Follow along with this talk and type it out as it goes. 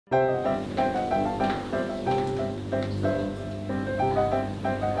Why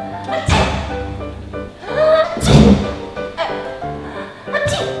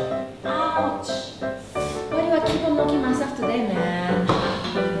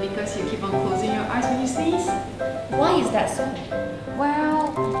is that so?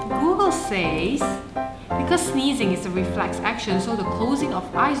 Well, Google says because sneezing is a reflex action, so the closing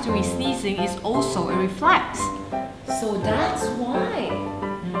of eyes during sneezing is also a reflex. So that's why.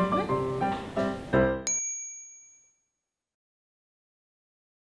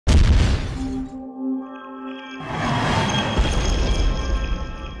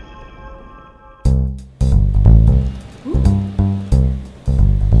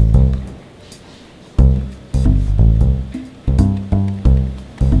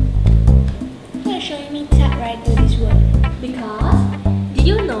 Because, did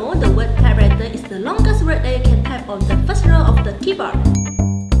you know the word typewriter is the longest word that you can type on the first row of the keyboard?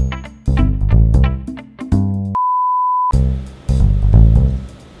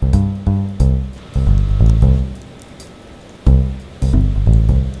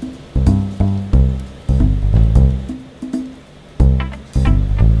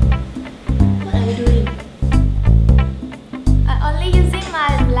 What are you doing? I'm only using my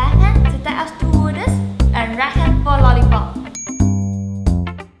left hand to type out 2 words and right hand for lollipop.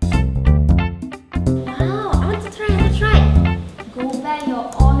 Wow, I want to try. Go back your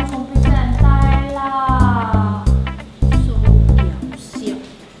own computer and type lah. So, 搞笑.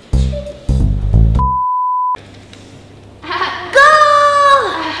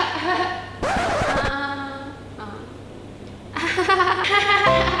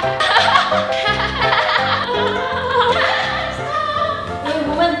 Hey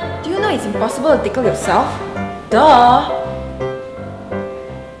woman, do you know it's impossible to tickle yourself? Duh!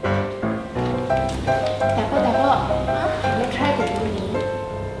 Can you try to do me?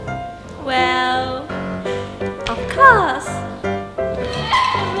 Well, of course.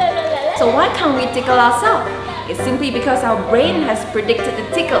 So why can't we tickle ourselves? It's simply because our brain has predicted the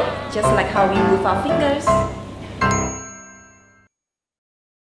tickle, just like how we move our fingers.